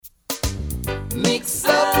Mix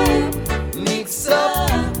up,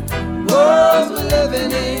 world we're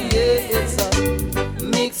living in, yeah, it's a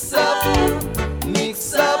mix up,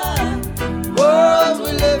 world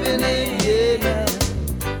we're living in, yeah.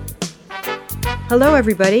 Hello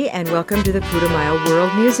everybody and welcome to the Putumayo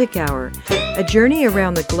World Music Hour, a journey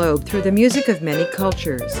around the globe through the music of many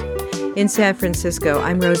cultures. In San Francisco,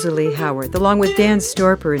 I'm Rosalie Howard, along with Dan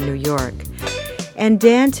Storper in New York. And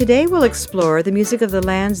Dan, today we'll explore the music of the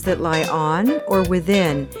lands that lie on or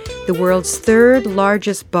within the world's third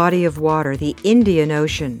largest body of water, the Indian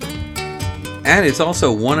Ocean. And it's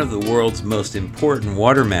also one of the world's most important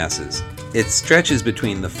water masses. It stretches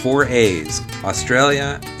between the 4 A's,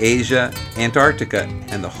 Australia, Asia, Antarctica,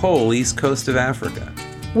 and the whole east coast of Africa.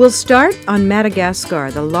 We'll start on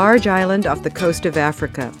Madagascar, the large island off the coast of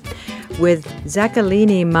Africa, with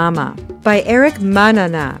Zakeliny Mama by Erick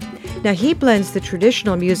Manana. Now, he blends the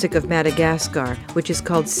traditional music of Madagascar, which is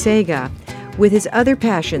called Sega, with his other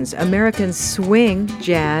passions, American swing,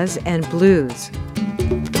 jazz, and blues.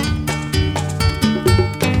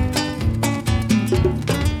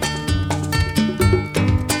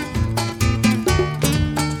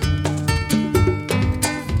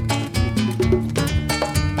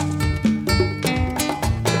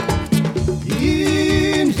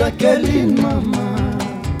 Zakeliny Mama,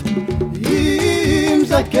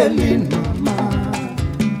 Zakeliny Mama,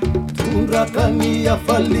 Tundrakani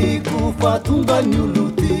afaliku fatunga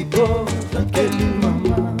nyulutiko, Zakeliny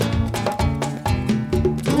Mama,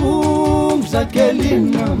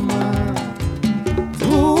 Zakeliny Mama,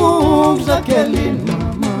 Zakeliny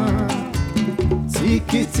Mama,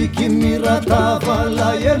 Tiki mirata vala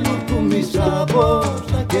yelutumisabo,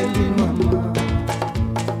 Zakeliny Mama.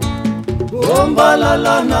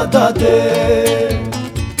 Ombalala nadade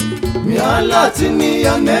Mialatini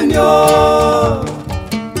anenyo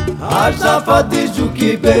Azafati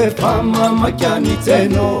jukibe Fama makiani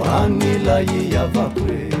teno Anila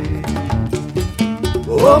yavakwe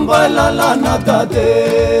Ombalala nadade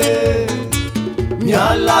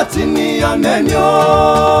Mialatini anenyo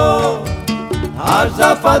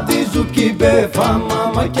Azafati jukibe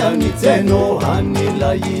Fama makiani teno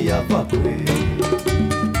Anila yavakwe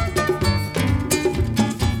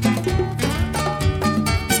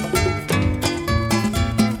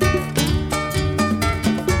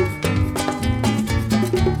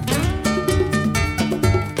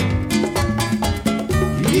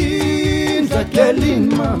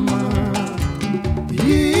Zakeliny Mama,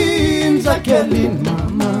 Zakeliny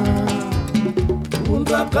Mama,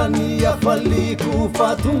 Tundrakani afaliku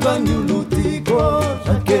fatunga nyulutiko,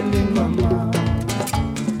 Zakeliny Mama,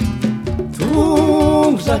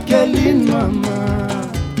 Zakeliny Mama,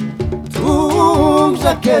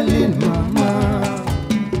 Zakeliny Mama,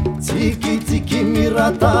 Tiki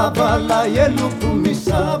mirata vala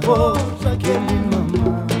yelukumisabo, Zakeliny Mama.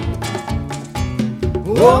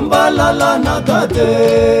 Ombalala nadade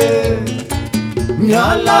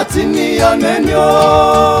Mialatini anenyo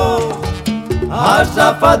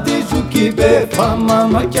Azafati jukibe Fama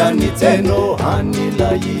makiani teno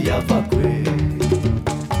Anila yavakwe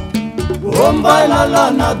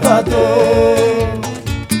Ombalala nadade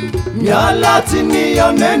Mialatini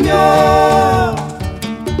anenyo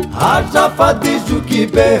Azafati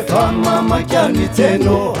jukibe Fama makiani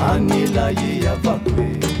teno Anila yavakwe.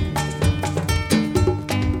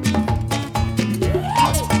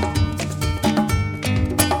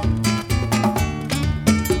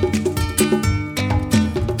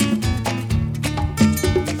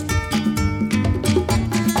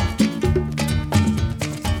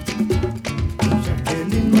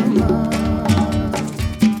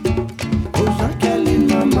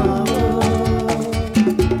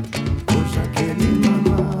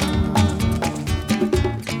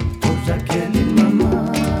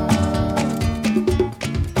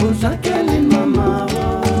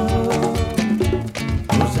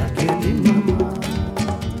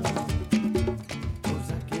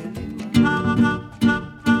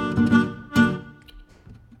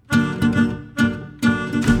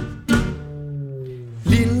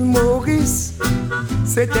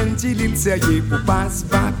 C'est un petit île sérieux pour passer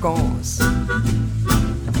vacances.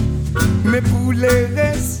 Mais pour les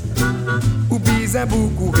restes, ou bien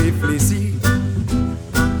beaucoup réfléchir.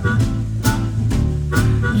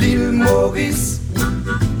 L'île Maurice,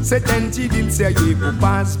 c'est un petit île sérieux pour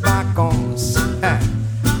passer vacances.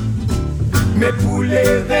 Mais pour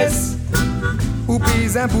les restes, ou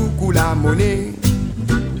bien beaucoup la monnaie.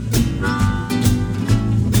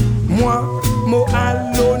 Moi, mon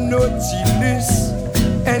allo Nautilus,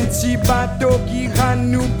 un petit bateau qui rend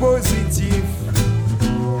nous positif.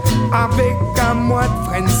 Avec un mois de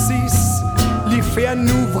Francis, Li fait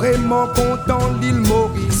nous vraiment content l'île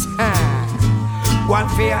Maurice. Ou à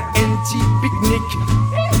faire un petit pique-nique.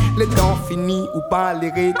 Le temps fini ou pas les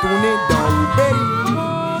retourner dans le pays.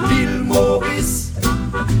 L'île Maurice,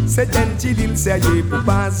 c'est un petit île sérieux pour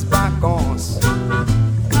passer vacances.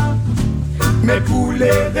 Mais pour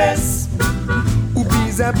les restes, ou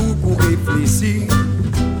bizarre beaucoup réfléchir.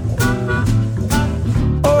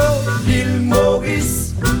 Oh, l'île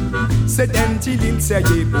Maurice, c'est un petit île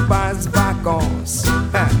sérieux pour passer vacances.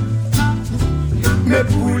 Mais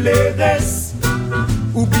pour les restes,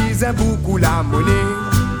 ou bizarre beaucoup la monnaie.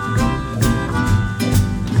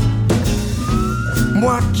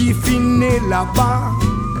 Moi qui finis là-bas,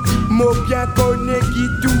 moi bien connais qui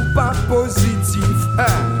tout pas positif.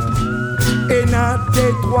 Et n'a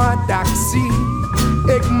des trois taxis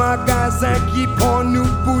et magasin qui prend nous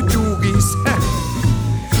pour touristes.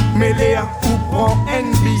 Mais l'air ou prend un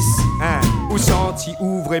bis, ou senti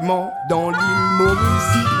ou vraiment dans l'île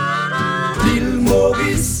Maurice. L'île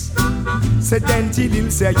Maurice, c'est un petit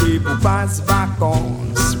île sérieux pour passer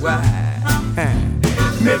vacances. Ouais.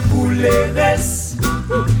 Mais pour les restes,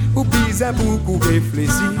 ou bizarre beaucoup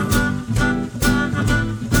réfléchir.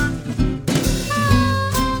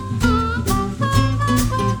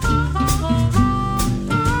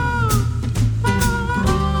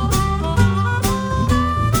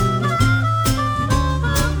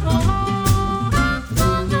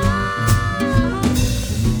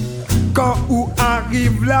 Quand ou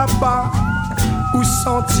arrive là-bas, ou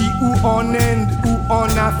senti ou en Inde ou en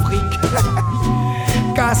Afrique,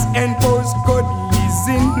 casse un postcode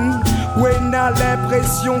l'usine, où on a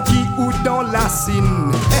l'impression qui ou dans la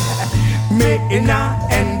cine. Mais on a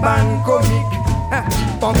un ban comique,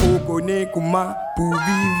 pas qu'on connaît comment pour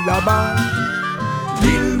vivre là-bas.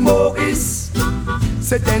 L'île Maurice,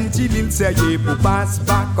 c'est un petit île sérieux pour passer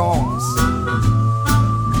vacances.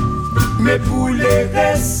 Mais pour les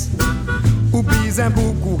restes, ou bizarre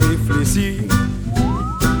beaucoup réfléchir,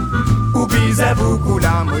 ou bizarre beaucoup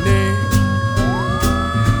la monnaie,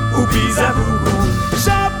 ou bizarre beaucoup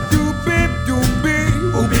chap du bip du bip,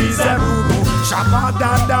 ou bizarre beaucoup chapa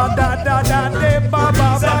da da da da da de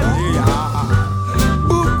baba badia,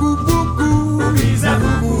 beaucoup beaucoup, ou bizarre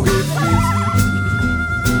beaucoup réfléchir,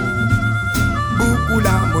 beaucoup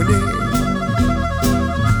la monnaie.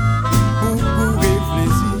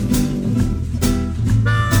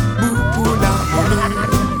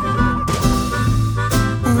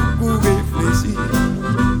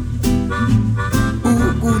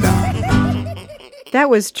 That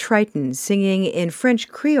was Triton singing in French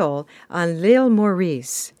Creole on l'île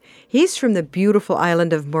Maurice. He's from the beautiful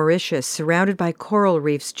island of Mauritius, surrounded by coral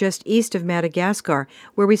reefs just east of Madagascar,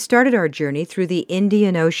 where we started our journey through the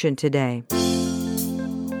Indian Ocean today.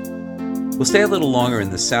 We'll stay a little longer in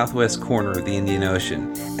the southwest corner of the Indian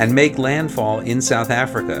Ocean and make landfall in South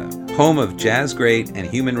Africa, home of jazz great and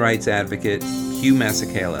human rights advocate Hugh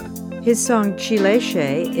Masekela. His song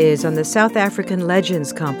Chileshe is on the South African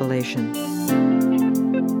Legends compilation.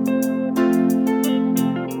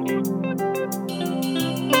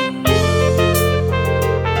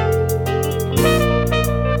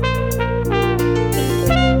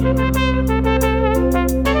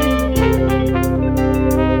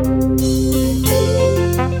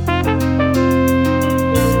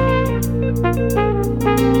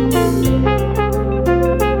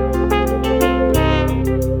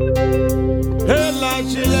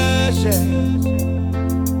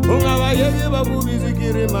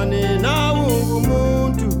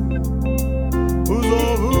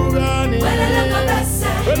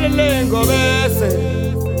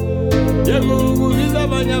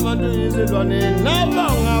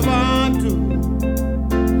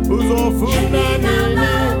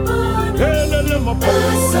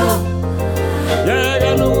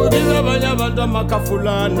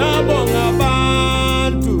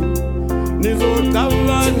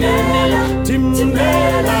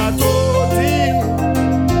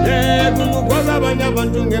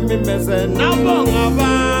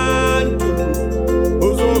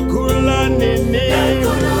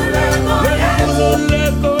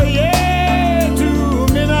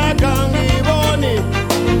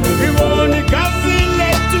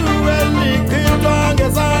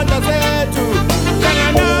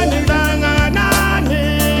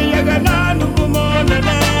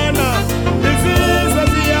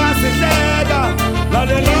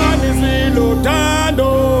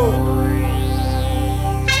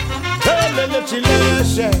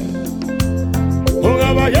 Chileshe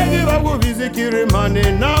ungabayeki bakubizikire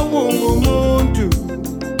mane nawungu muntu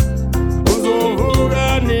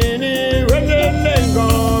uzovuka nini welele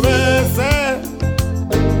ngobese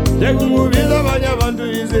Yekubiza abanye abantu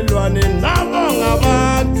izilwane nabo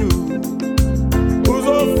ngabantu.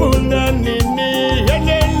 Uzofunda nini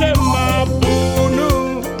yelele mabunu.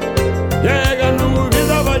 Yeka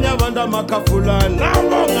nukubiza abanye abantu amakafula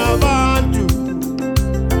nabo ngabantu.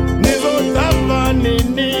 Nizodlala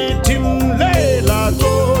nini timlela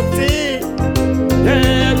zoti.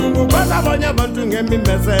 Yeka ukubaza abanye abantu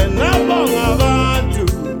ngemimese nabo ngabantu.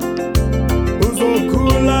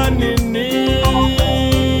 Uzokhula nini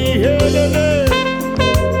yelele.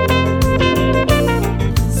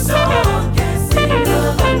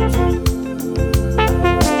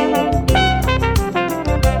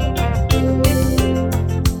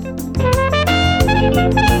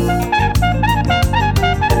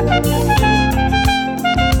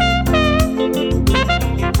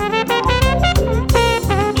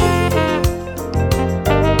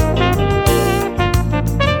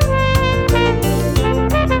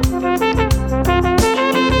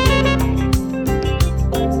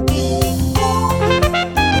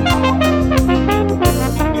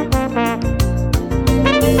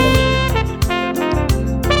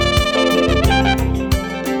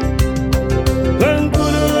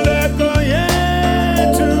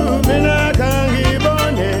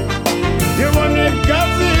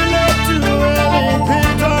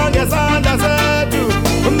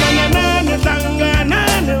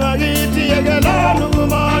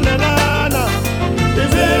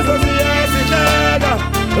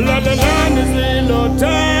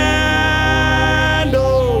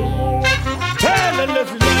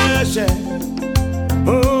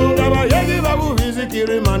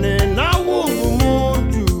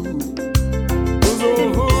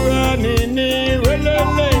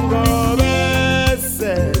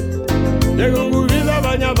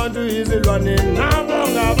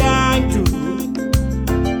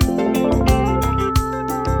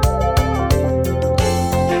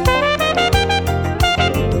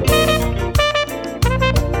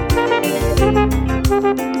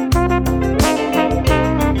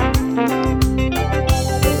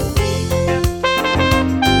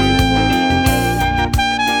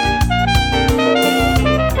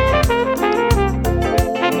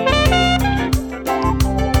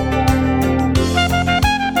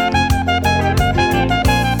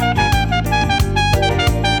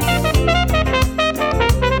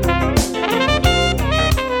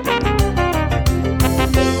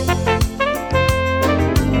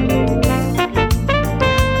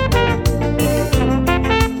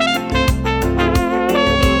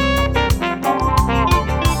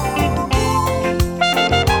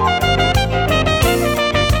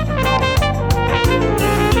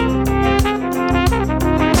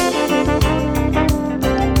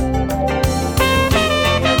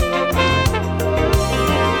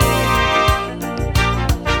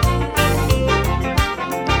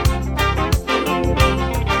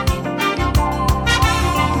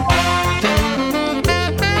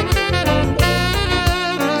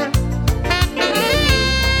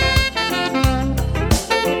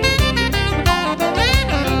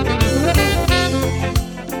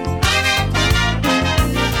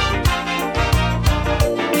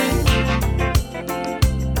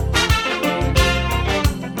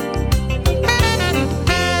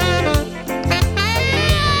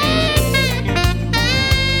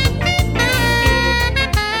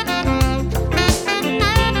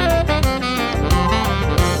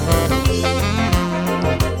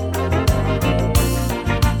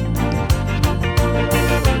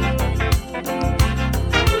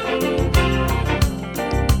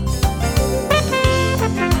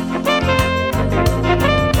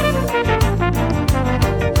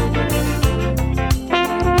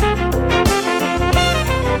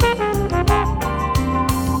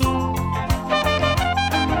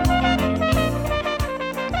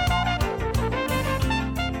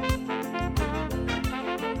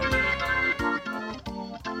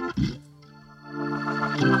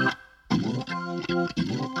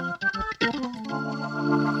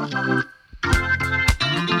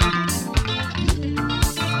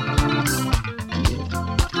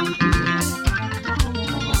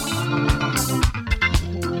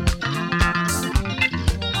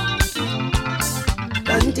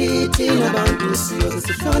 Thina bantu siyoze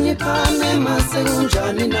sihloniphane mase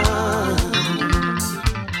kunjani na.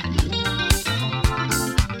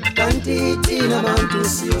 Kanti thina bantu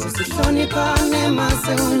siyoze sihloniphane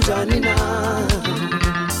mase kunjani na.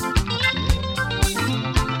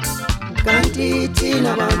 Kanti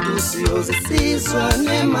thina bantu siyoze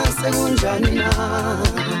sizwane mase kunjani na.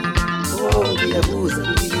 Oh ngiyabuza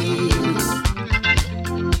yini.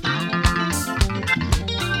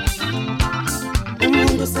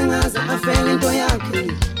 Umuntu sengaze afele into yakhe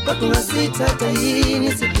kodwa ungasithatha yini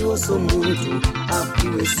isiphiwo somuntu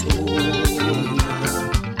aphiwe sona.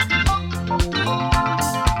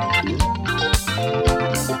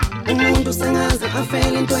 Umuntu sengaze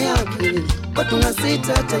afele into yakhe kodwa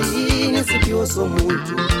ungasithatha yini isiphiwo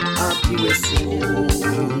somuntu aphiwe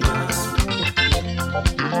sona.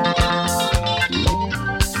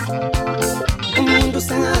 Umuntu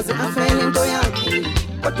sengaze afele into yakhe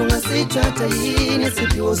kodwa ungasithatha yini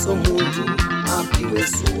isiphiwo somuntu aphiwe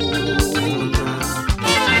sona.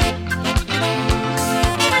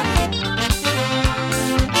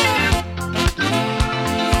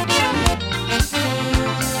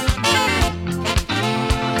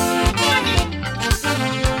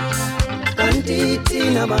 Kanti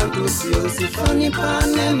thina bantu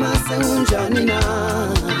siyosihloniphane mase unjani na.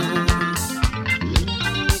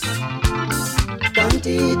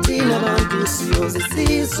 Kanti thina bantu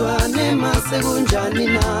siyozisizwane mase kunjani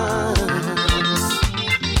na.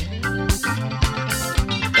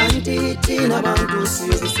 Kanti thina bantu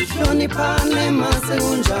siyozisihloniphane mase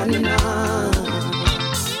kunjani na.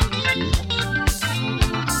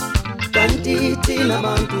 Kanti thina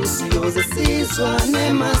bantu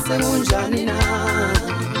siyozisizwane mase kunjani na.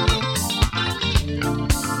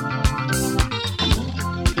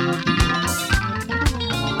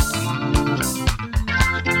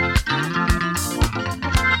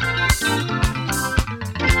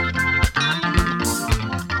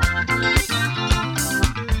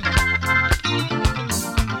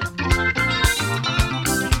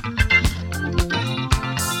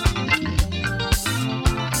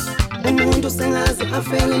 Umuntu sengaze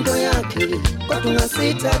afele into yakhe kodwa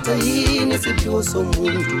ungasithatha yini isiphiwo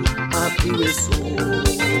somuntu aphiwe sona.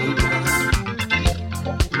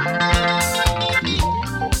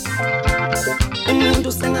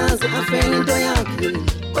 Umuntu sengaze afele into yakhe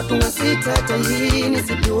kodwa ungasithatha yini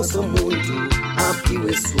isiphiwo somuntu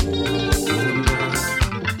aphiwe sona.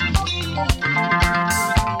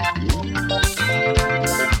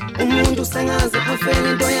 Umuntu sengaze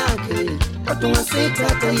afele into yakhe kodwa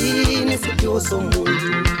ungasithatha yini isiphiwo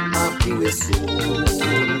somuntu aphiwe sona.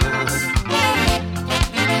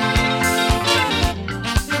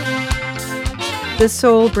 The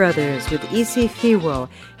Soul Brothers with Isiphiwo,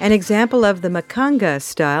 an example of the Makanga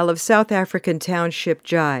style of South African township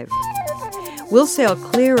jive. We'll sail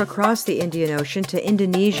clear across the Indian Ocean to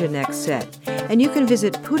Indonesia next set, and you can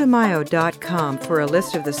visit Putumayo.com for a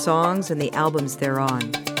list of the songs and the albums they're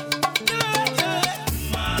on.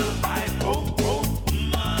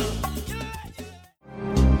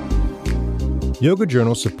 Yoga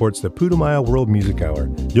Journal supports the Putumayo World Music Hour.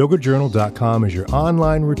 YogaJournal.com is your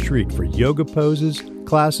online retreat for yoga poses,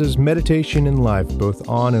 classes, meditation, and life, both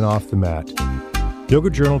on and off the mat.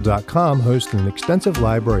 YogaJournal.com hosts an extensive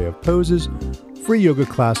library of poses, free yoga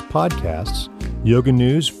class podcasts, yoga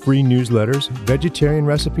news, free newsletters, vegetarian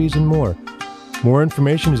recipes, and more. More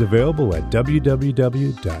information is available at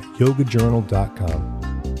www.yogajournal.com.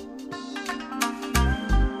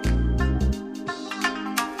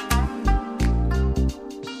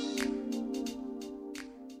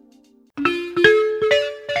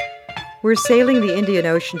 We're sailing the Indian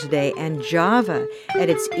Ocean today, and Java, at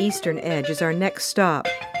its eastern edge, is our next stop.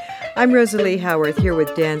 I'm Rosalie Howarth here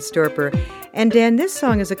with Dan Storper. And Dan, this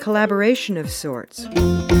song is a collaboration of sorts.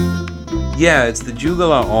 Yeah, it's the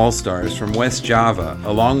Jugala All-Stars from West Java,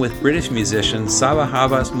 along with British musician Sabah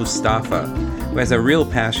Habas Mustapha, who has a real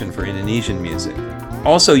passion for Indonesian music.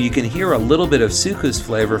 Also, you can hear a little bit of Suku's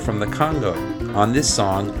flavor from the Congo on this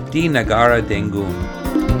song, Di Nagara Deungeun.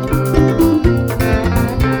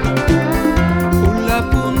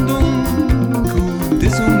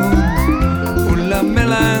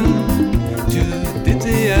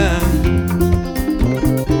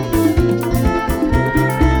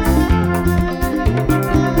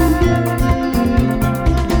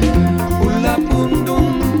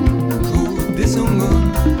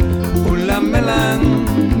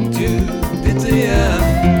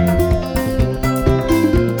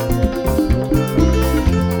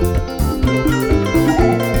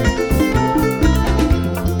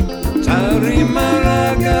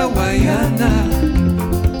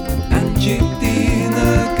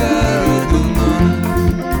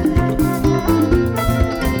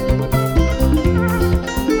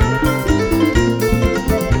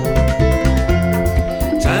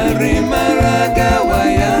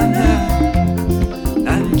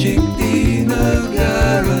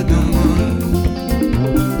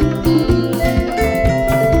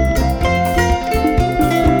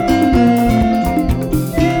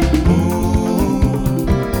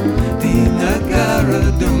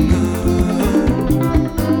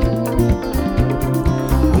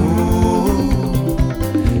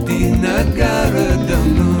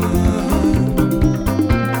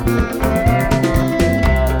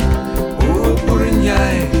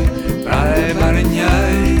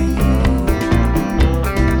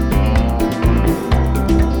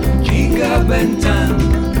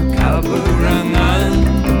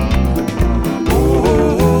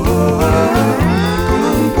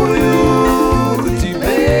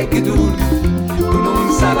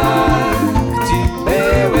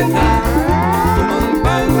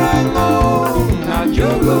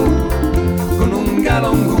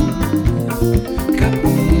 galongo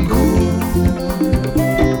kapungu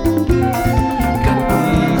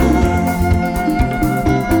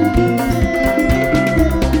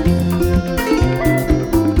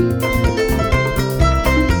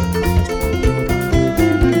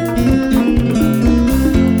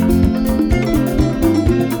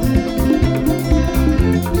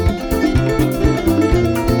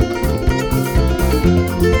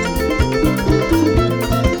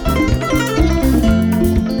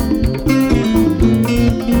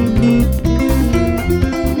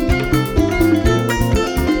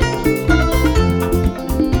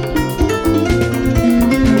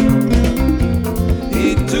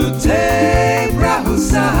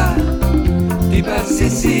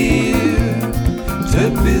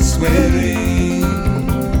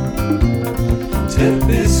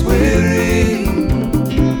Tepesweri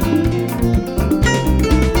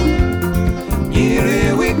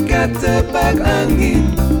Nyire wikat tebak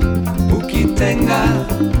angin Bukit tengah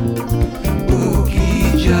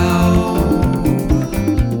Bukit jauh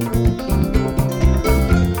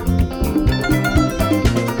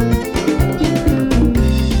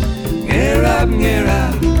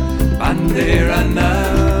Ngerap-ngerap Banderana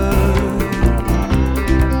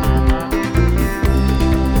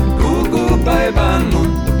Gugupai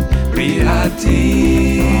bangun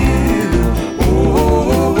prihatin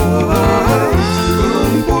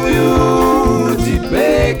Gunung Puyuh di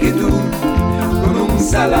Bekidung Gunung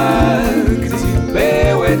Salak di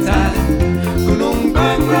Bewetan Gunung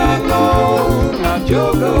Pangrango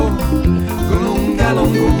Ngajogo Gunung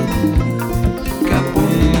Galunggung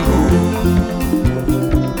Kapungku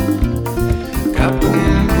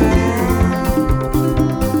Kapungku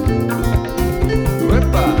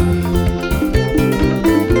Wepa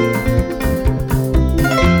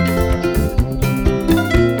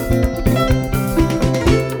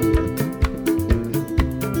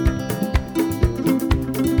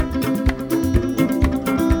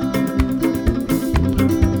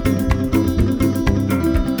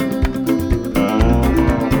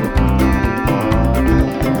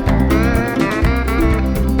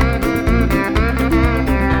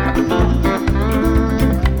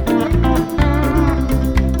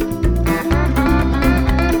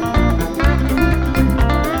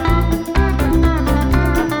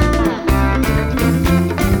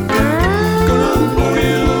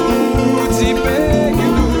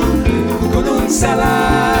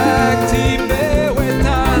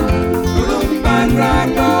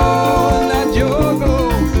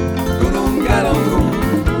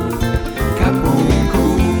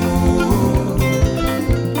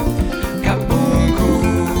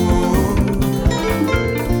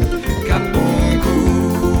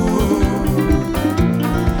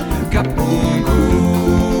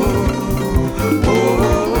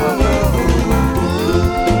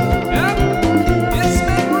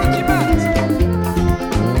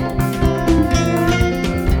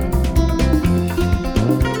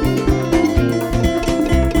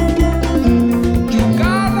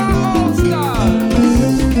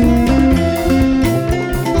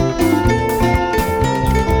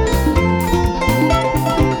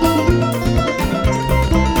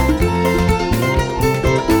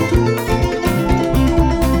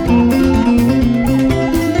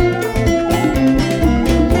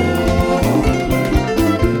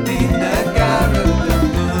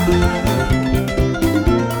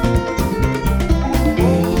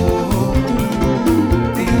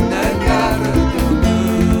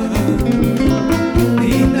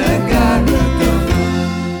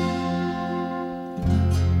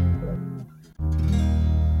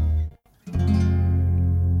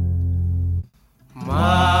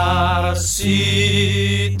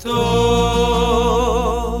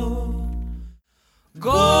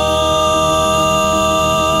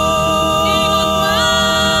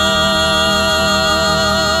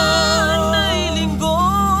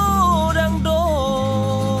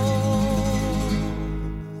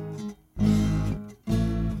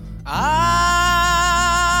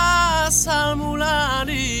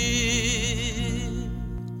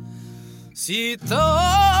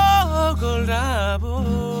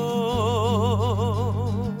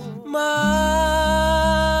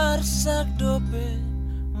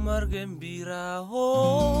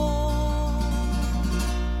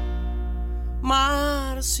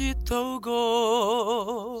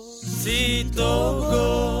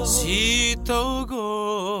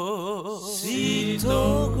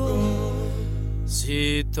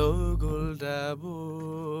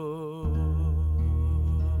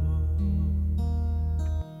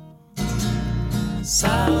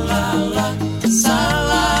Salala,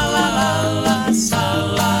 salala,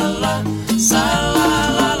 salala, salala.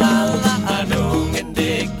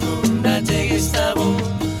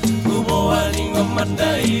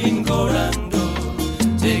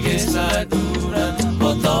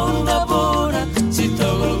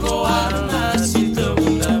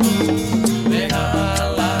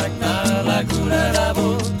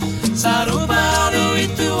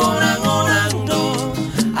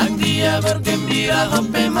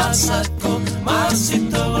 Masako,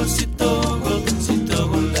 Masitogol, Sitogol,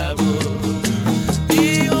 Sitogol Labo.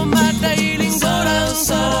 Io Madailing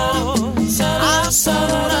Goranso,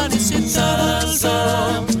 Sarasarani Sitaralzo,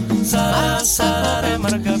 Sarasare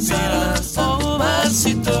Margapira, Oh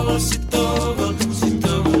Masitogol, Sitogol,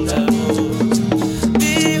 Sitogol Labo.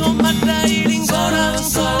 Io Madailing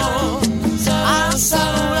Goranso,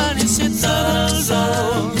 Sarasarani Sitaralzo,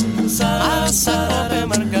 Sarasare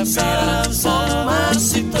Margapira, Oh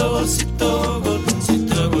Masitogol, Sitogol,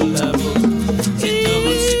 Sitogol Labo.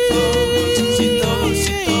 Sitogol, Sitogol, Sitogol,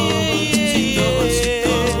 Sitogol,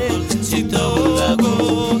 Sitogol, Sitogol Labo.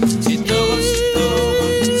 Sitogol,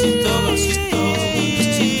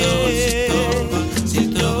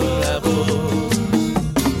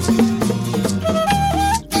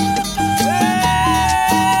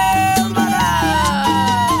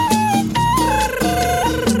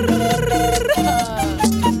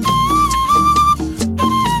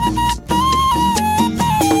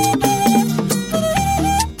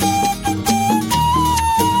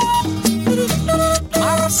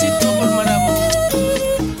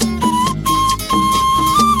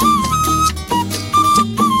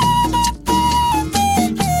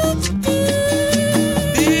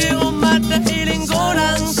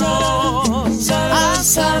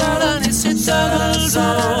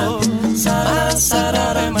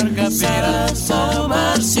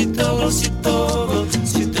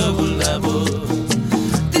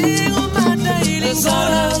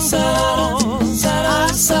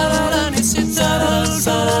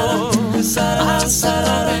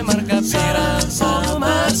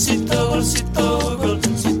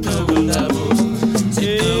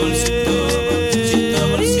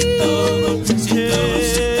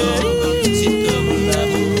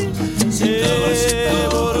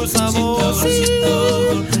 Sitogol, Sitogol,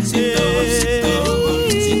 Sitogol,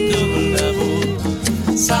 Sitogol Labo.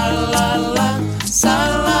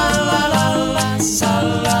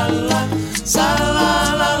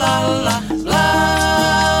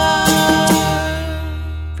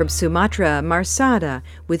 From Sumatra, Marsada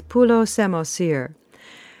with Pulo Samosir.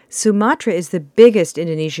 Sumatra is the biggest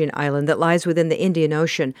Indonesian island that lies within the Indian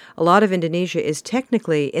Ocean. A lot of Indonesia is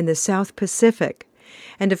technically in the South Pacific.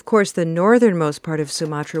 And of course, the northernmost part of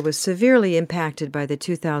Sumatra was severely impacted by the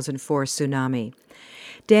 2004 tsunami.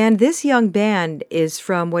 Dan, this young band is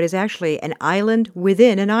from what is actually an island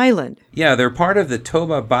within an island. Yeah, they're part of the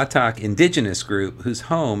Toba Batak indigenous group whose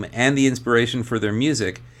home and the inspiration for their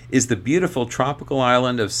music is the beautiful tropical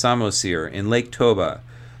island of Samosir in Lake Toba,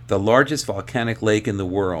 the largest volcanic lake in the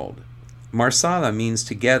world. Marsada means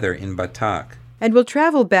together in Batak. And we'll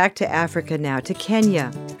travel back to Africa now, to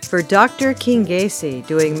Kenya, for Dr. Kingesi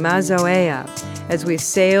doing Mazoea as we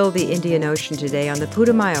sail the Indian Ocean today on the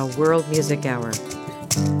Putumayo World Music Hour.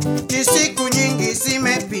 Ni siku nyingi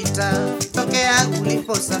zimepita tokea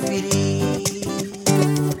uliposafiri,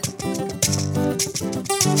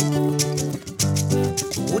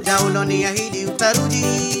 muda uloniahidi utarudi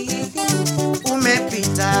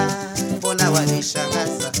umepita, mbona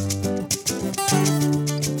wanishangaza?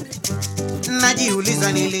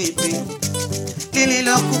 Najiuliza ni lipi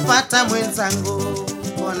lililokupata mwenzangu,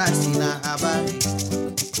 mbona sina habari?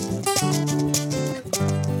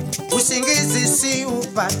 Usingizi si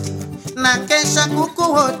upati na kesha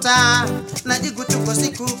kukuhota, najikutuko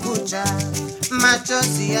siku kucha,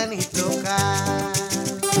 machozi yanitoka.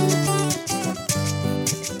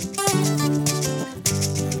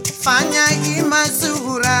 Fanya hima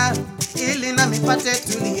zuhura ili na mipate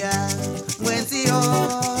tulia mwenzio.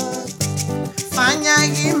 Fanya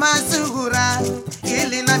hima zuhura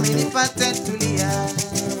ili na mipate tulia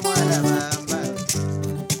mwana mama.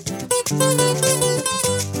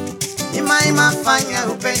 Ima fanya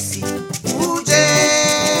upesi uje,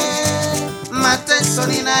 mateso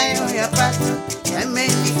ninayoyapata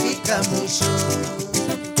yamenifika mwisho.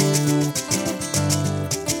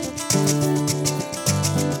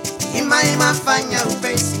 Ima fanya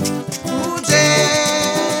upesi uje,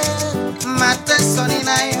 mateso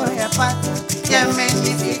ninayoyapata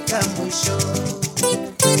yamenifika mwisho.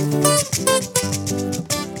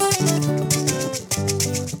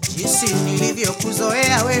 Jinsi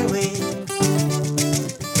nilivyokuzoea wewe,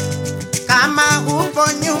 kama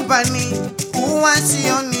upo nyumbani huwa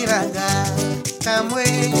sioni raha kamwe,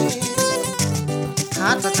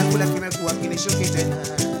 hata chakula kimekuwa kinishuki tena,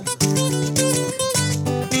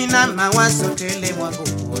 nina mawazo tele mwangu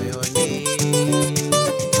moyoni.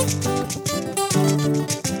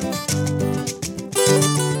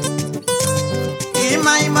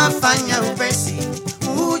 Ima fanya upesi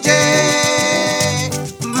uje,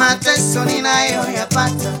 mateso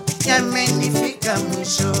ninayoyapata yamenifika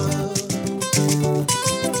mwisho.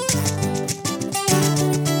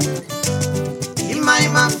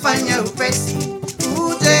 mafanya upesi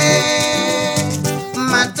uje,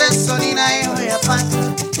 mateso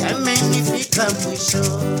ninayoyapata yamenifika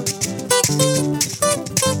mwisho.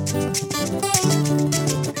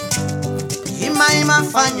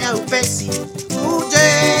 Imafanya upesi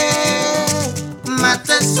uje,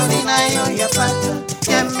 mateso ninayoyapata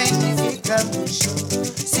yamenifika mwisho.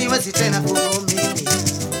 Siwezi tena kuvumilia,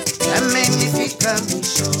 yamenifika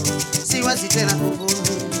mwisho. Siwezi tena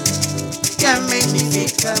kuvumilia,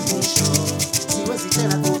 yamenifika mwisho. Siwezi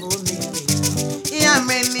tena kuvumilia,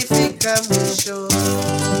 yamenifika mwisho.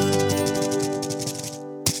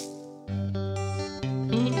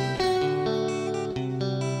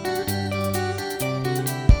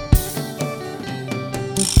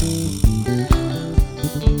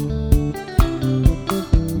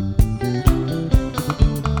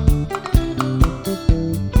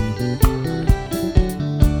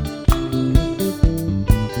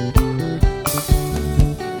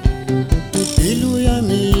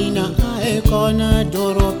 Kona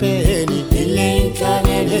doropeni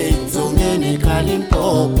ilenkavele zungeni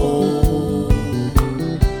kalimpopo,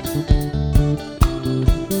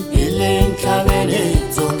 ilenkavele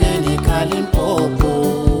zungeni kalimpopo.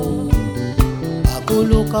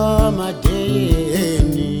 Akuluka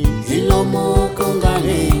madeyeni ilomo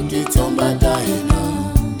kongale kitomba daina.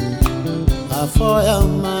 Afoya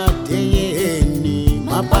madeyeni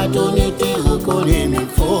mapatoni tehukoni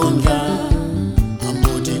mifonda.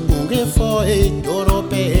 For a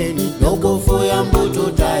doropeni, logo for ya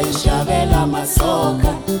mbuto taishavela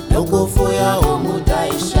masoka, logo for ya omu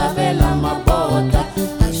taishavela mabota,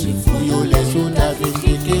 ashifuyo lesuta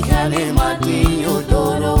fikiki kane matiyo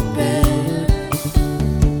dorope.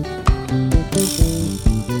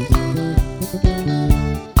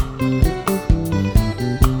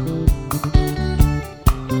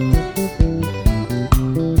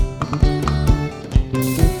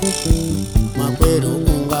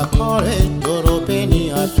 Kore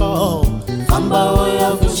doropeni aso, Vamba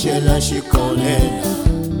oya vushela shikolela,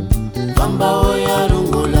 Vamba oya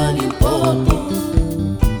rungula limpopo,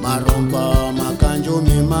 Marompa makanjo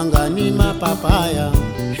mimanga ni mapapaya,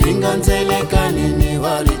 Shinganzele kanini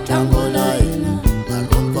walitangola ina.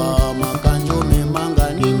 Marompa makanjo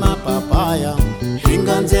mimanga ni mapapaya,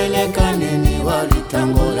 Shinganzele kanini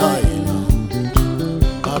walitangola ina.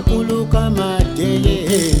 Kapulu kama deye.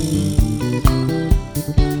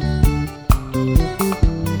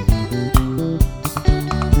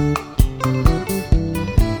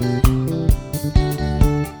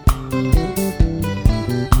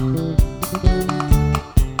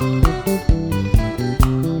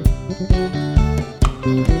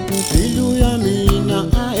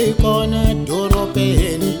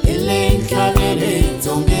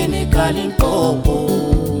 Limpopo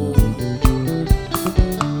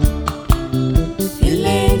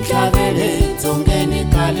ile chavele zongeni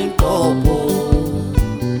kalimpopo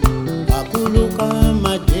akuluka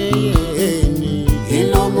madeyeni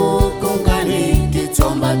ilomo kongani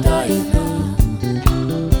kitomba daina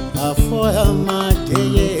afoya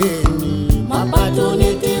madeyeni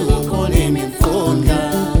mapatoni tehukoni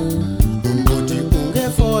mifonda mbuti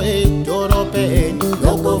kungefo doropeni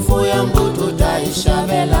loko foya mbuto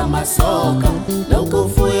taishavela masoka, loko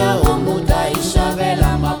foya omu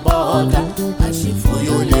taishavela mabota,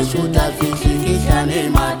 ashifuyo lesuta fikikishane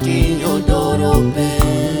matiyo dorope.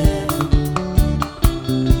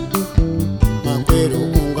 Makwero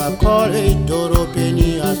unga kore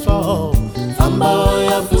doropeni aso, Vamba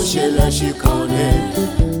oya vushela shikolela,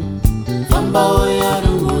 Vamba oya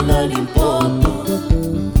rungula limpopo,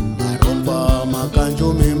 Marompa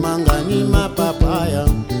makanjo mimanga ni mapapaya,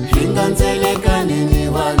 Shinganzele kanini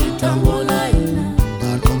walitangola ina.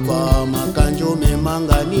 Marompa makanjo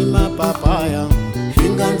memanga ni mapapaya,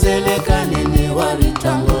 Shinganzele kanini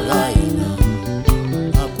walitangola ina.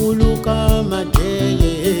 Akuluka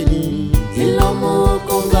madeyeni ilomo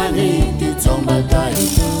kongani kitomba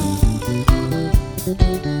daina.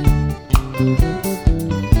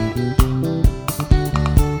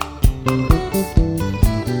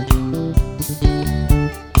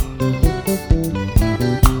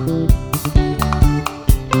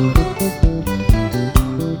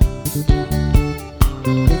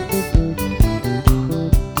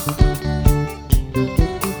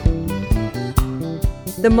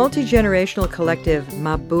 The multi-generational collective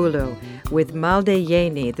Mabulo with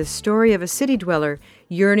Maldeyeni, the story of a city dweller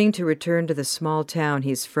yearning to return to the small town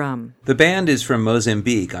he's from. The band is from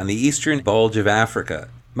Mozambique on the eastern bulge of Africa.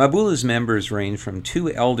 Mabulu's members range from two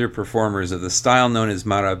elder performers of the style known as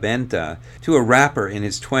marabenta to a rapper in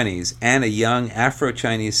his 20s and a young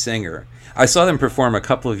Afro-Chinese singer. I saw them perform a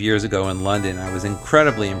couple of years ago in London. I was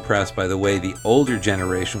incredibly impressed by the way the older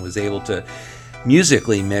generation was able to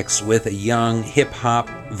musically mix with a young hip-hop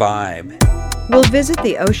vibe. We'll visit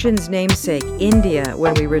the ocean's namesake, India,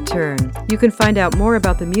 when we return. You can find out more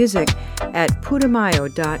about the music at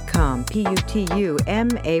putumayo.com, Putumayo.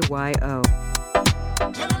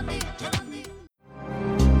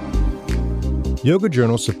 Yoga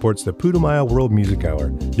Journal supports the Putumayo World Music Hour.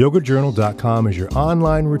 YogaJournal.com is your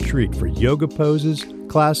online retreat for yoga poses,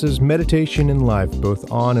 classes, meditation, and life,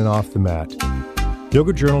 both on and off the mat.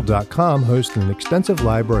 YogaJournal.com hosts an extensive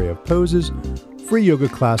library of poses, free yoga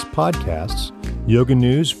class podcasts, yoga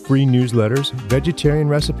news, free newsletters, vegetarian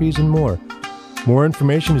recipes, and more. More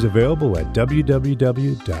information is available at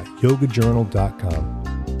www.yogajournal.com.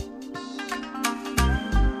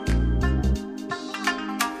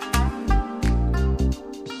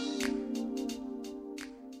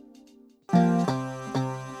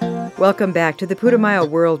 Welcome back to the Putumayo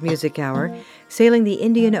World Music Hour, sailing the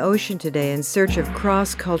Indian Ocean today in search of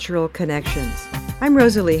cross-cultural connections. I'm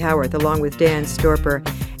Rosalie Howarth, along with Dan Storper,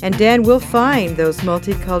 and Dan will find those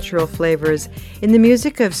multicultural flavors in the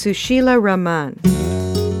music of Susheela Raman.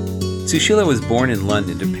 Susheela was born in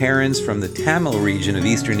London to parents from the Tamil region of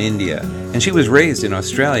eastern India, and she was raised in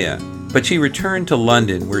Australia. But she returned to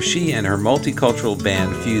London, where she and her multicultural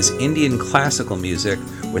band fuse Indian classical music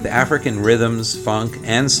with African rhythms, funk,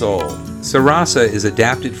 and soul. Sarasa is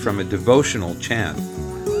adapted from a devotional chant.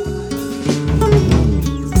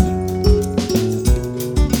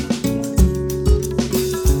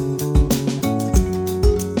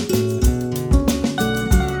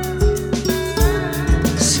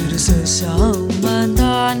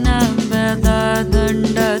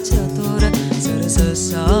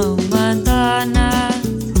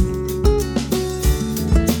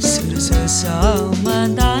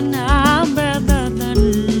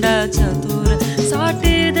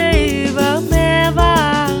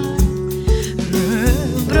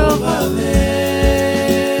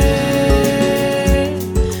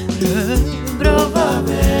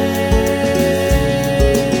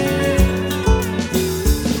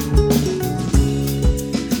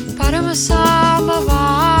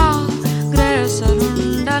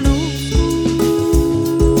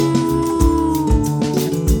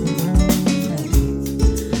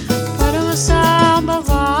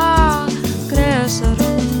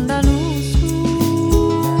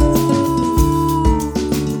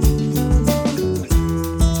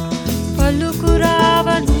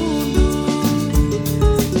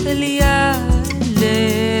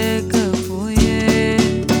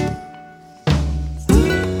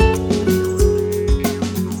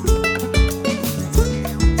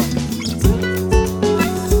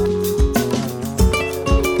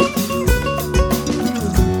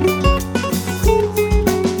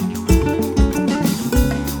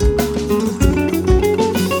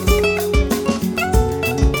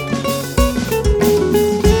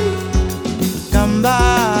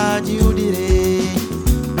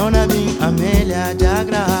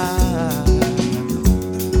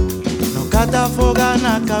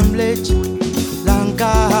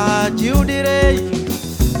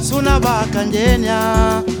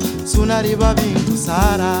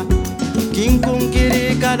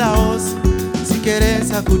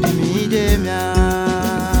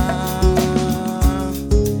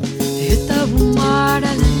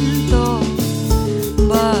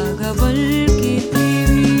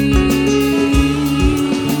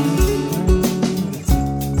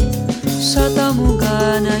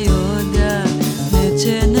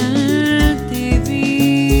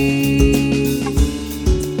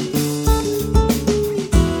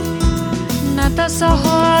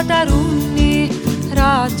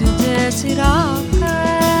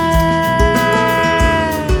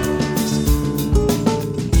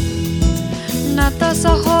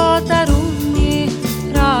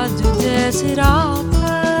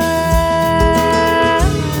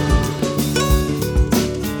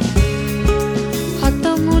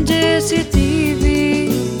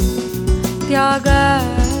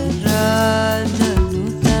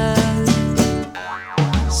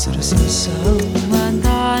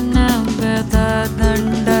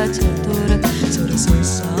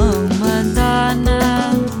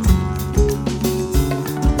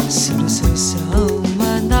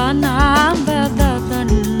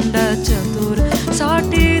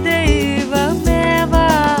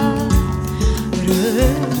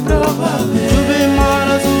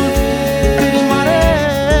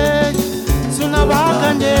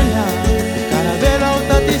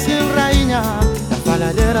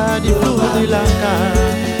 Sri Lanka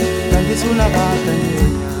kangisula batanya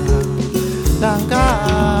Lanka.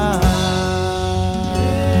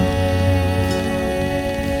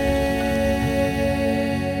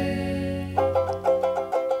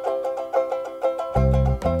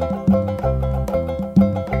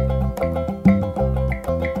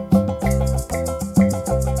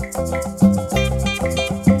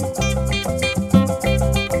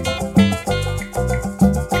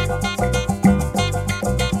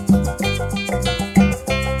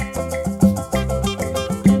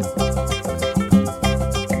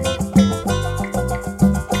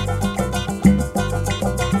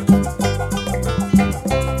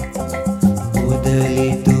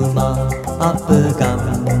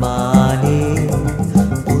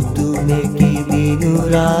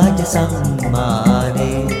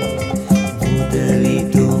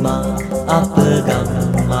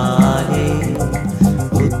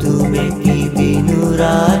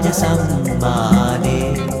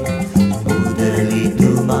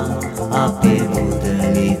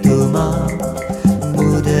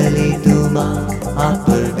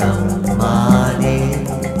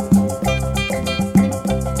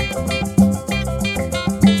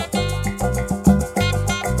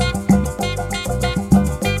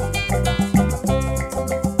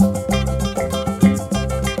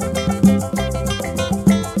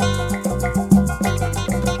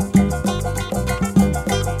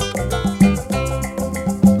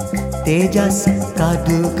 Tejas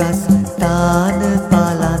kadukas tan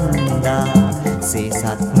palanda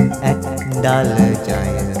Sesat dala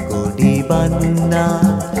jaya kodi banna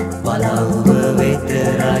Walau weta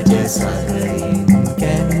raja sagain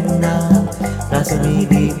kenna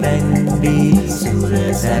Rasmi di pendi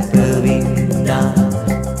sura sapawinda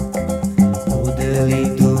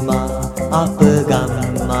Mudali Thuma apa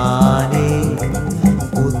gammane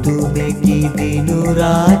Putu meki dinu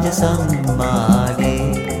raja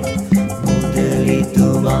sammane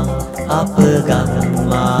apa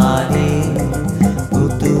gammane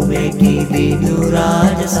Putu meki dinu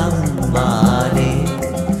raja sammane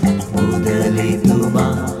Mudali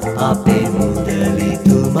Thuma ape Mudali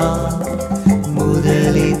Thuma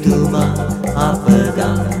Mudali Thuma apa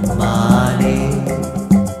gammane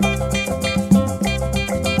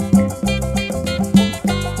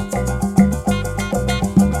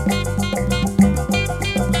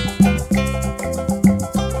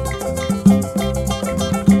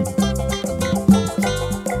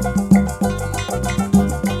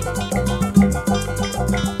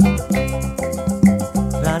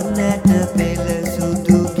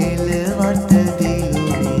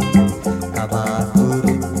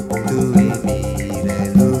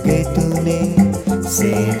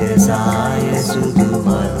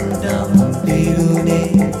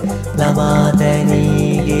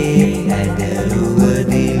Lavi-Tanyge adaruwa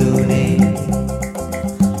dilune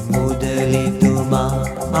Mudali Thuma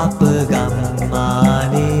apa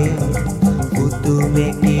gammane Putu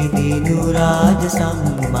meki dinu raja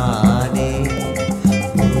sammane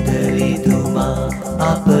Mudali Thuma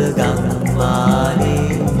apa gammane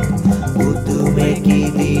Putu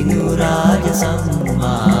meki dinu raja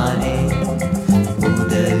sammane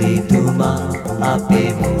Mudali Thuma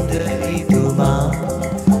ape Mudali Thuma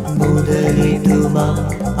Mudali Thuma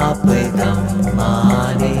apa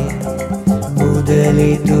gammane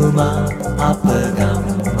Mudali Thuma apa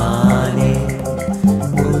gammane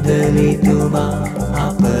Mudali Thuma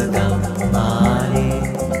apa gammane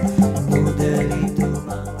Mudali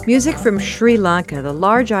Thuma. Music from Sri Lanka, the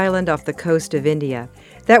large island off the coast of India.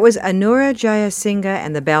 That was Anura Jayasingha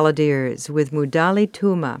and the Balladeers with Mudali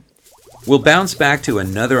Thuma. We'll bounce back to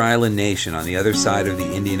another island nation on the other side of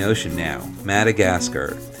the Indian Ocean now,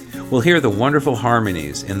 Madagascar. We'll hear the wonderful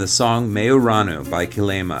harmonies in the song Meo Rano by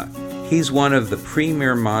Chileshe. He's one of the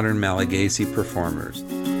premier modern Malagasy performers.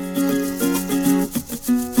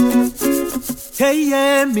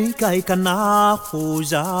 Hey, mi kai kana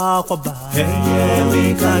hoja kwaba. Hey,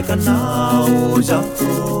 mi kai kana hoja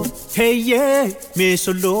ko. Hey, mi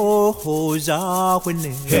solo hoja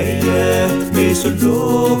kwene. Hey, mi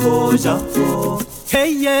solo hoja ko.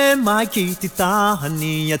 Hey, my kitty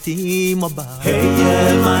tani yati maba.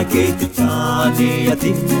 Hey, my kitty tani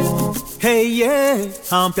yati mo. Hey,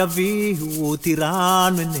 ampia viu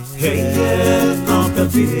tirano ne. Hey, ampia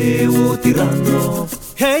viu tirano.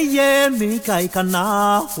 Hey, mi kai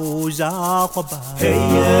kana hoja kwaba.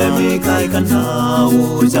 Hey, mi kai kana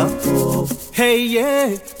hoja ko.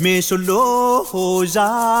 Hey, mi solo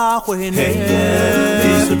hoja kwene. Hey,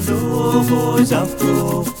 mi solo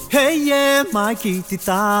Afro. Hey yeah, my kitty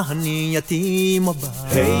tani yatimo ba.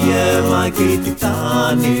 Hey yeah, my kitty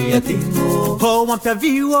tani yatimo. Ho ampia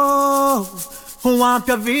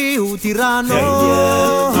viu, tirano. Hey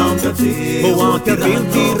yeah, ampia viu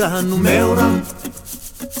tirano Meo Rano.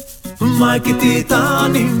 My kitty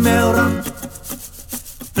tani Meo Rano.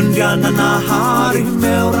 Ndiana na hari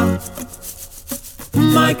Meo Rano.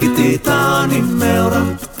 My kitty tani Meo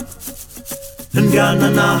Rano. Ndiana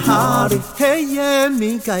na hari. Hey yeah,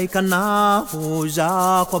 mi kai kana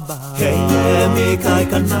uja kwa ba. Hey yeah, mi kai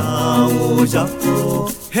kana uja ko.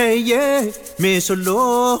 Hey yeah, mi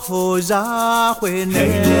solo uja kwene.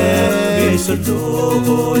 Hey yeah, mi solo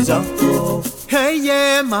uja ko. Hey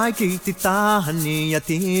yeah, my kitty tani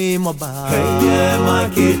yatimo ba. Hey yeah, my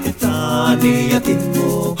kitty tani yatimo.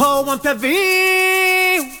 Ho ampia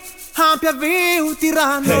viu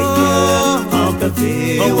tirano. Hey yeah, ampia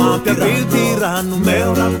viu tirano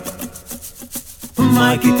Meo Rano.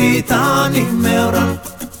 My kitty tani Meo Rano.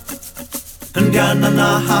 Ndiana na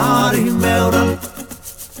hari Meo Rano.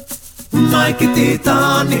 My kitty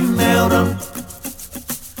tani Meo Rano.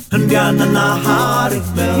 Ndiana na hari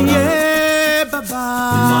Meo Rano. Yeah, baba.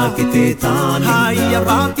 My kitty tani Meo Rano. Hai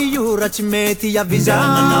abati yura chimeti ya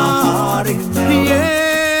vijana na hari Meo Rano.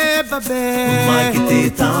 Yeah, babe. My kitty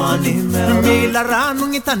tani Meo Rano. Mila rano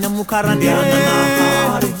ngitanya mukarani. Ndiana na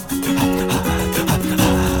hari.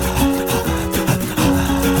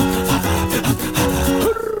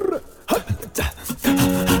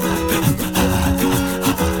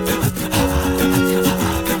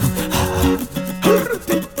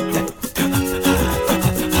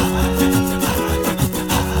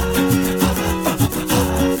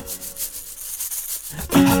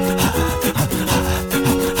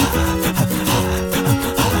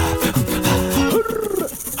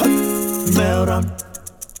 Meo Rano.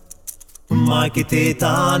 My kitty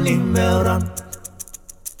tani Meo Rano.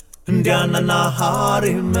 Ndiana na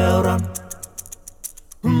hari Meo Rano.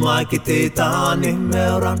 My kitty tani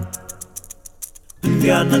Meo Rano.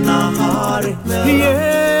 Ndiana na hari Meo Rano.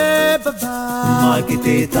 Yeah, baba. My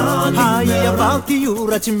kitty tani Meo Rano. Hai abati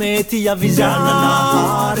yura chimeti ya vijana na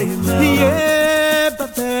hari Meo Rano. Yeah,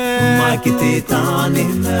 baba. My kitty tani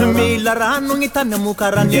Meo Rano. Mila rano ngitanya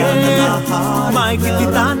mukarani. Ndiana na hari. My kitty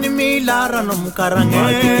tani mila rano mukarani.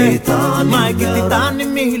 My kitty tani. My kitty tani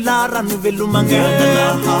mila rano velumange. Ndiana na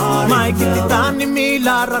hari. My kitty tani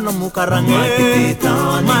mila rano mukarani. My kitty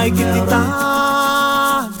tani. My kitty tani.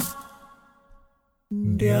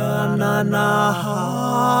 Ndiana na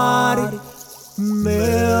hari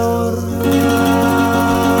Meo Rano.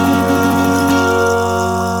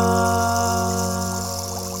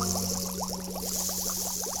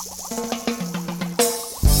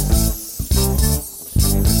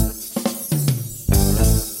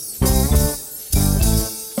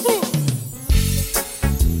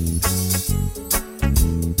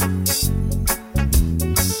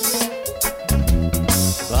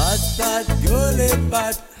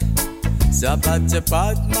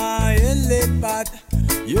 Cepat-cepat main lipat.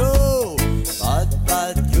 Yo,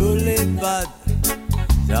 pat-pat kulipat.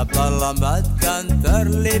 Siapa lambat kan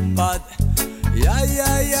terlipat. Ya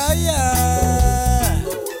ya ya ya.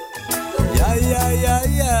 Ya ya ya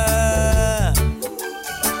ya.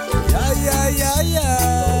 Ya ya ya ya.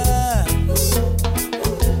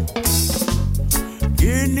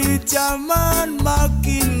 Kini zaman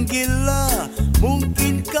makin gila.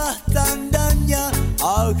 Mungkinkah tandanya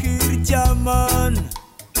akhir zaman?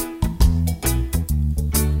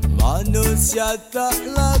 Manusia tak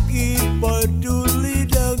lagi peduli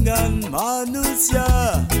dengan manusia.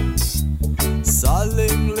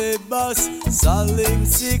 Saling lebas, saling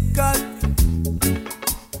sikat.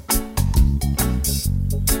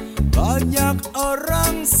 Banyak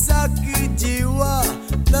orang sakit jiwa.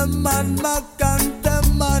 Teman makan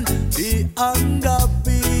teman dianggap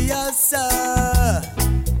biasa.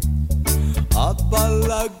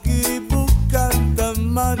 Apalagi bukan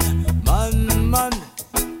teman, man.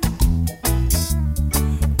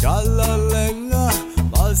 Kalau lengah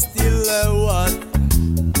pasti lewat.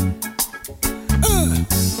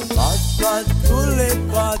 Pat-pat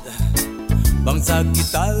kulipat. Bangsa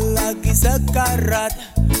kita lagi sekarat.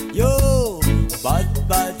 Yo,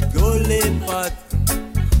 pat-pat kulipat.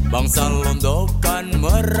 Bangsa londokan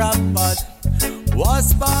merapat.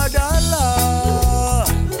 Waspadalah.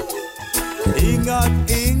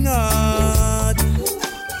 Ingat-ingat.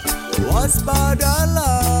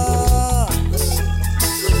 Waspadalah.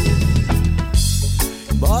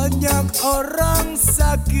 Banyak orang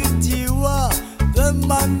sakit jiwa.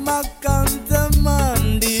 Teman makan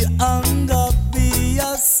teman dianggap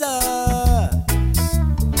biasa.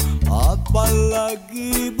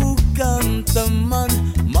 Apalagi bukan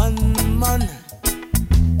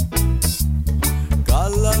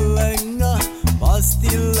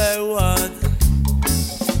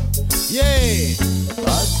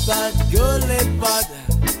Pat-pat gulipat,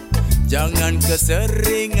 jangan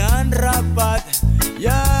keseringan rapat.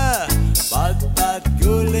 Ya, pat-pat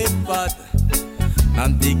gulipat,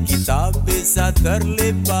 nanti kita bisa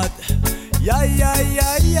terlibat. Ya ya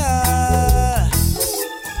ya ya,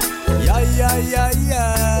 ya ya ya ya,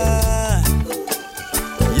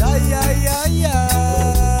 ya ya ya ya.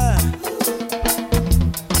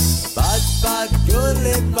 Pat-pat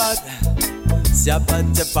gulipat, siapa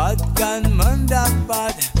cepat kan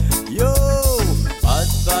mendapat. Yo,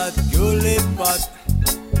 pat-pat gulipat,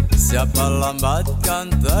 siapa lambat kan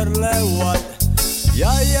terlewat. Ya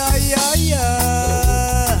ya ya ya,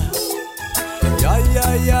 ya ya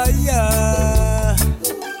ya ya,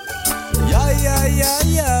 ya ya ya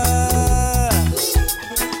ya.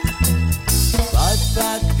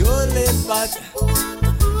 Pat-pat gulipat,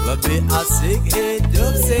 lebih asik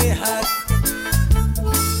hidup sehat.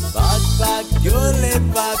 Pat-pat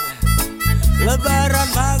gulipat, lebaran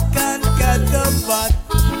makan ke tempat.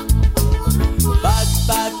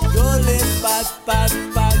 Pat-pat gulipat,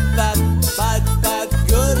 pat-pat-pat, pat-pat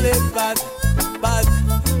gulipat,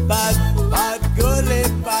 pat-pat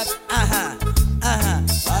gulipat, aha, aha,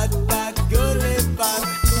 pat-pat gulipat,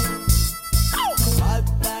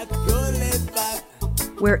 pat-pat gulipat.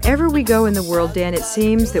 Wherever we go in the world, Dan, it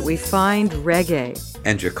seems that we find reggae.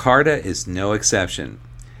 And Jakarta is no exception.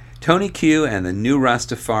 Tony Q and the New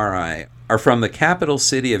Rastafara are from the capital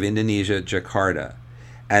city of Indonesia, Jakarta.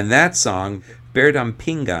 And that song,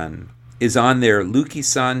 Berdampingan, is on their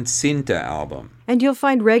Lukisan Cinta album. And you'll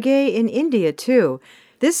find reggae in India, too.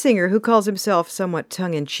 This singer, who calls himself somewhat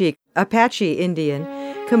tongue-in-cheek Apache Indian,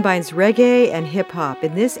 combines reggae and hip-hop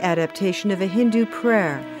in this adaptation of a Hindu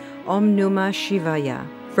prayer, Om Numah Shivaya,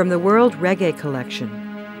 from the World Reggae Collection.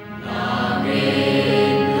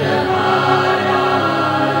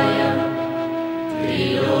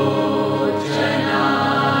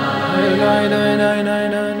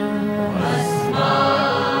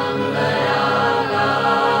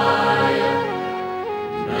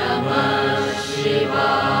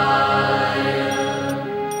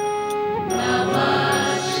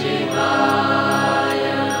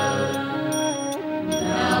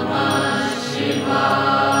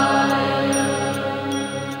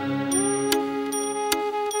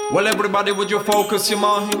 Well, everybody, would you focus your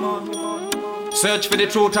mind? Search for the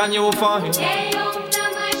truth and you will find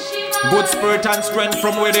good spirit and strength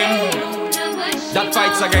from within that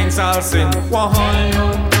fights against all sin. Why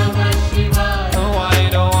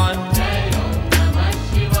don't I?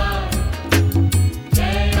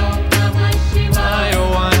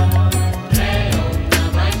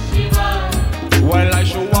 Well, I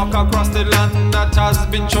should walk across the land that has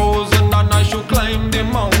been chosen, and I should climb the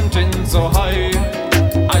mountain so high.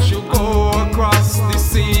 I should go across the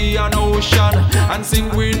sea and ocean and sing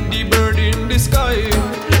with the bird in the sky.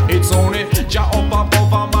 It's only Jah up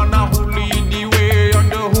above a man who lead the way,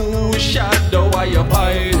 under whose shadow I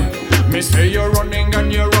abide. Me say you're running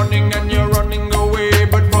and you're running and you're running away,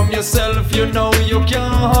 but from yourself you know you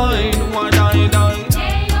can't hide. Why die?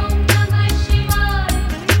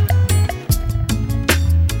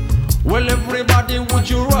 Well, everybody, would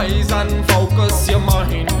you rise and focus your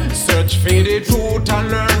mind? Search for the truth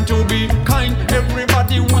and learn to be kind.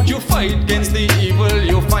 Everybody, would you fight against the evil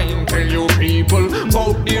you find? Tell you people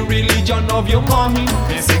about the religion of your mind.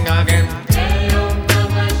 They sing again.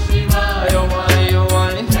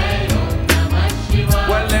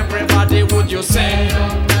 Well, everybody, would you sing?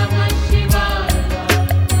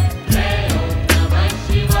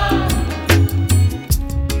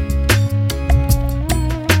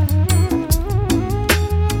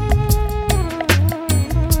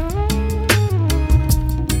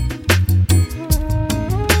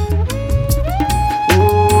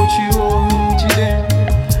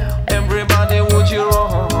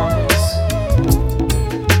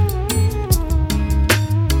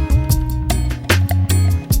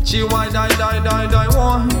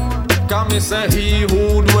 Me say he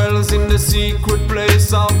who dwells in the secret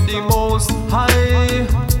place of the Most High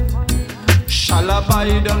shall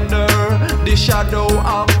abide under the shadow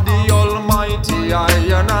of the Almighty. I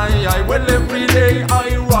and I. Well, every day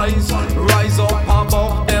I rise up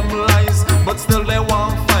above them lies, but still they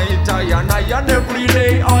won't fight. I and every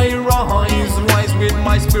day I rise with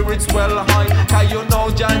my spirits well high. Can you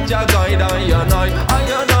know Jah guide I and I.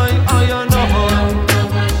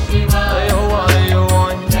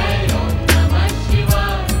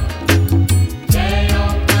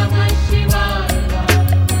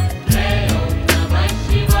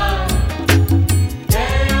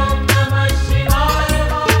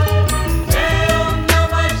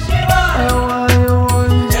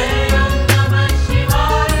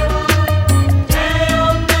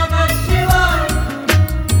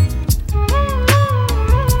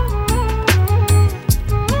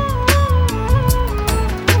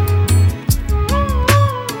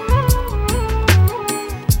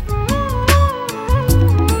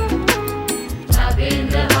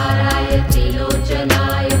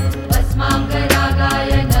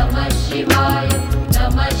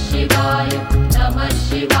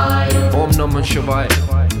 Numah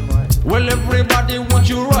Shivaya. Well, everybody, would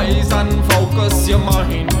you rise and focus your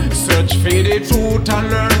mind? Search for the truth and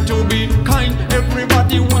learn to be kind.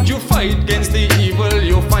 Everybody, would you fight against the evil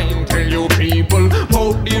you find? Tell your people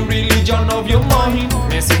about the religion of your mind.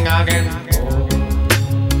 Me sing again.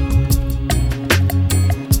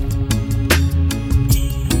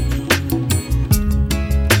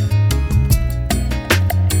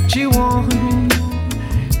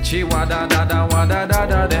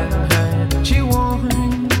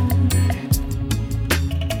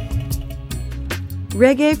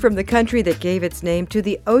 Reggae from the country that gave its name to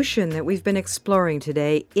the ocean that we've been exploring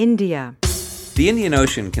today, India. The Indian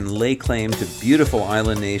Ocean can lay claim to beautiful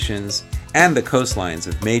island nations and the coastlines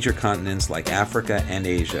of major continents like Africa and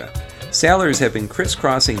Asia. Sailors have been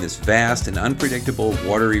crisscrossing this vast and unpredictable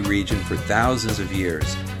watery region for thousands of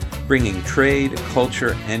years, bringing trade,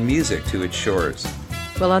 culture, and music to its shores.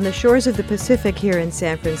 Well, on the shores of the Pacific here in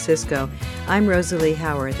San Francisco, I'm Rosalie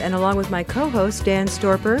Howarth, and along with my co-host Dan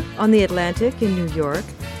Storper on the Atlantic in New York,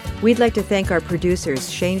 we'd like to thank our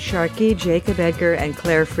producers Shane Sharkey, Jacob Edgar, and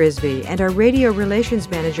Claire Frisbee, and our radio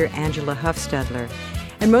relations manager Angela Huffstadler,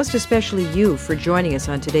 and most especially you for joining us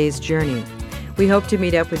on today's journey. We hope to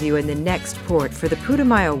meet up with you in the next port for the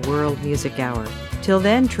Putumayo World Music Hour. Till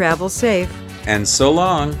then, travel safe. And so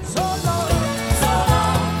long.